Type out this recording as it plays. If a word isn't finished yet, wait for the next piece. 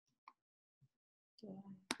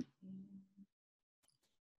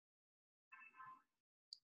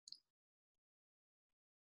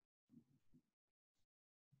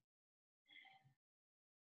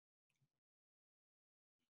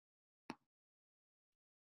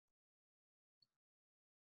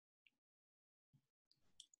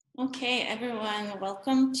Okay, everyone,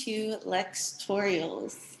 welcome to LEX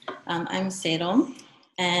Torials. I'm Serom,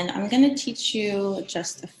 and I'm going to teach you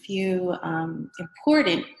just a few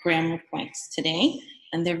important grammar points today,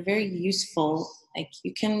 and they're very useful. Like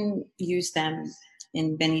you can use them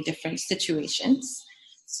in many different situations.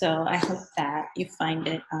 So I hope that you find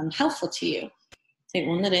it helpful to you. 네,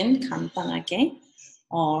 오늘은 간단하게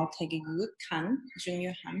되게 유익한,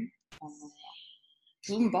 중요한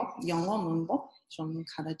문법, 영어 문법 좀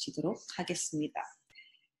가르치도록 하겠습니다.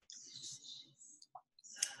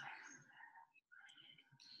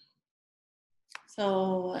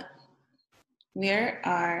 So we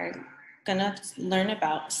are gonna learn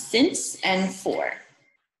about since and for.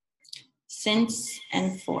 Since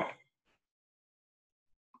and for.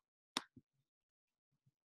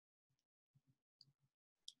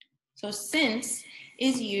 So since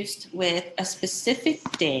is used with a specific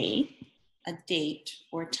day, a date,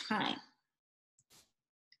 or time.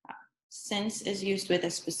 Since is used with a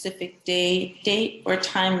specific day, date, or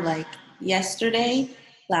time like yesterday,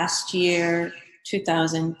 last year,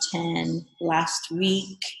 2010, last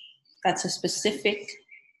week. That's a specific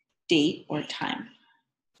date or time.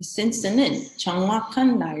 Since는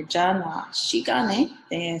정확한 날짜나 시간에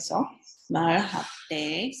대해서 말할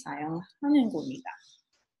때 사용하는 겁니다.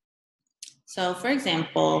 So for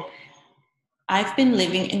example, I've been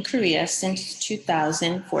living in Korea since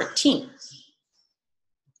 2014.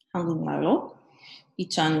 한국말로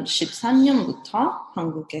 2013년부터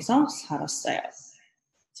한국에서 살았어요.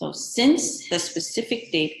 So since the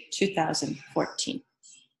specific date 2014.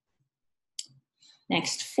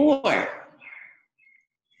 Next, for.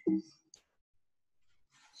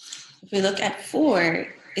 If we look at for,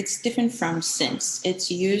 it's different from since. It's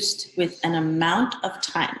used with an amount of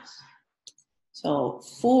time. So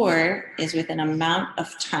for is with an amount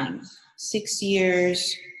of time. 6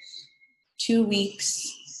 years, 2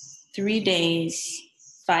 weeks, 3 days,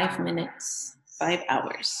 5 minutes, 5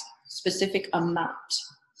 hours. Specific amount.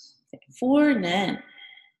 for는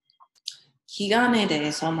기간에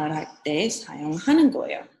대해서 말할 때 사용하는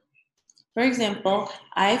거예요. For example,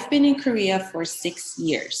 I've been in Korea for 6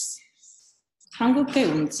 years. 한국에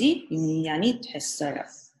온 지 6년이 됐어요.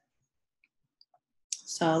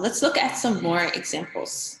 So let's look at some more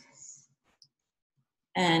examples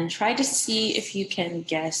and try to see if you can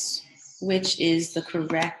guess which is the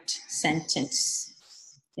correct sentence.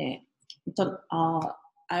 네, 일단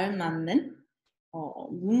알맞는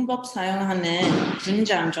문법 사용하는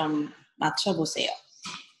문장 좀 맞춰보세요.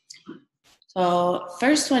 So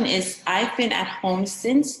first one is I've been at home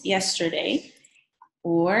since yesterday,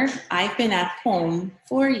 or I've been at home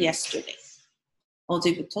for yesterday.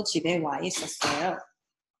 어제부터 집에 와 있었어요.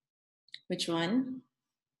 Which one?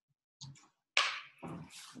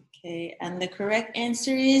 Okay, and the correct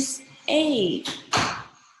answer is A.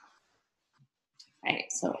 Right,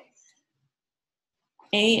 so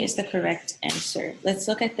A is the correct answer. Let's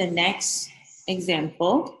look at the next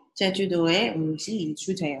example. 제주도에 온 지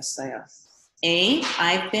 2주 되었어요. A,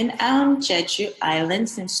 I've been on Jeju Island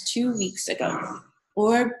since 2 weeks ago.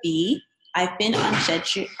 Or B, I've been on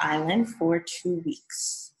Jeju Island for 2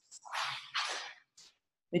 weeks.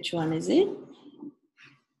 Which one is it?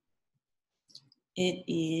 It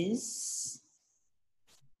is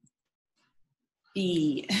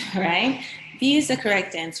B, right? B is the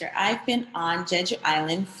correct answer. I've been on Jeju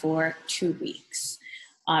Island for 2 weeks.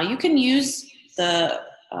 You can use the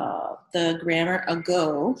grammar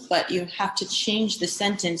ago, but you have to change the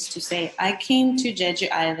sentence to say, I came to Jeju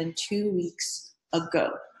Island 2 weeks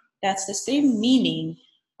ago. That's the same meaning,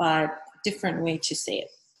 but different way to say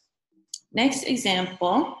it. Next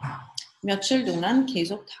example, 며칠 동안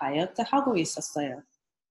계속 다이어트 하고 있었어요.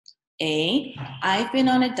 A, I've been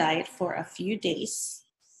on a diet for a few days.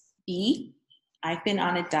 B, I've been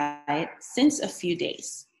on a diet since a few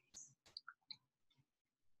days.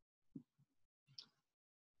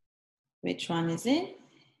 Which one is it?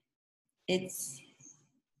 It's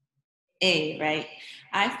A, right?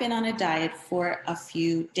 I've been on a diet for a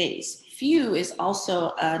few days. Few is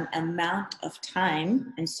also an amount of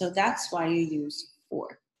time, and so that's why you use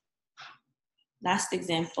for. Last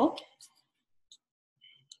example.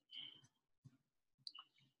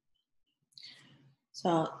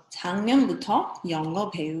 So, 작년부터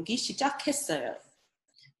영어 배우기 시작했어요.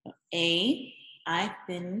 A, I've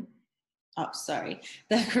been,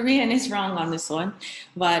 the Korean is wrong on this one,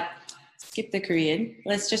 but skip the Korean.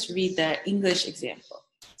 Let's just read the English example.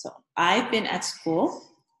 So, I've been at school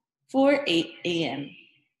for 8 a.m.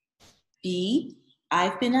 B,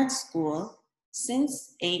 I've been at school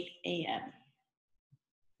since 8 a.m.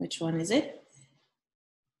 Which one is it?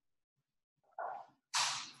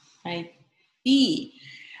 Right. B,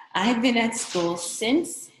 I've been at school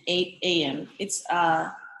since 8 a.m. It's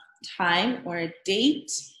a time or a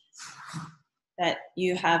date that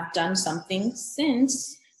you have done something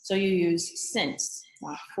since, so you use since,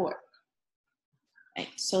 not for. Right,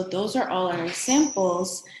 so those are all our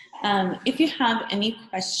examples. If you have any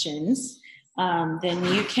questions, then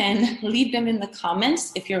you can leave them in the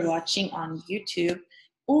comments if you're watching on YouTube,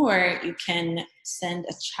 or you can send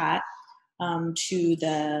a chat to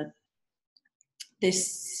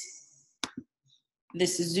this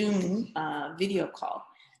Zoom video call.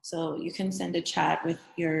 So you can send a chat with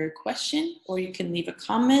your question, or you can leave a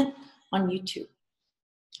comment on YouTube.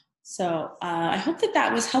 So I hope that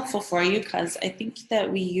that was helpful for you, because I think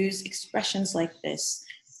that we use expressions like this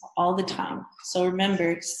all the time. So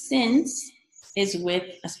remember, since is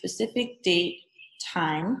with a specific date,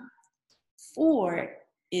 time. For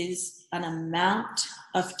is an amount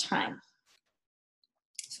of time.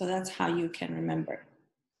 So that's how you can remember.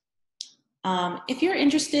 If you're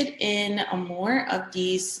interested in more of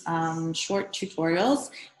these short tutorials,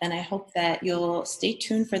 then I hope that you'll stay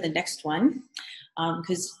tuned for the next one,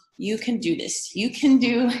 because you can do this. You can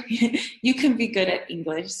be good at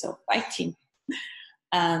English, so fighting.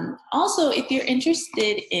 Also, if you're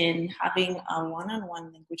interested in having a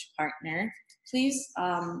one-on-one language partner, please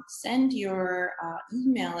send your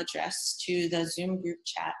email address to the Zoom group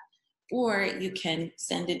chat, or you can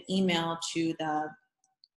send an email to the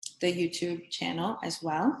YouTube channel as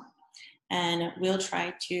well. And we'll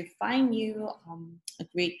try to find you a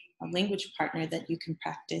great language partner that you can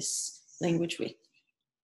practice language with.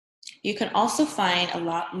 You can also find a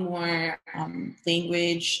lot more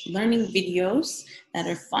language learning videos that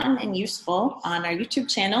are fun and useful on our YouTube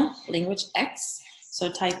channel, LanguageEX.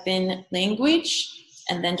 So type in language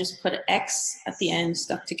and then just put an X at the end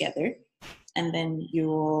stuck together. And then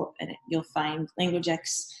you'll find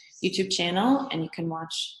LanguageEX YouTube channel, and you can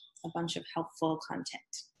watch a bunch of helpful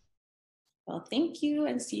content. Well, thank you,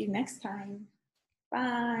 and see you next time.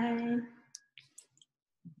 Bye.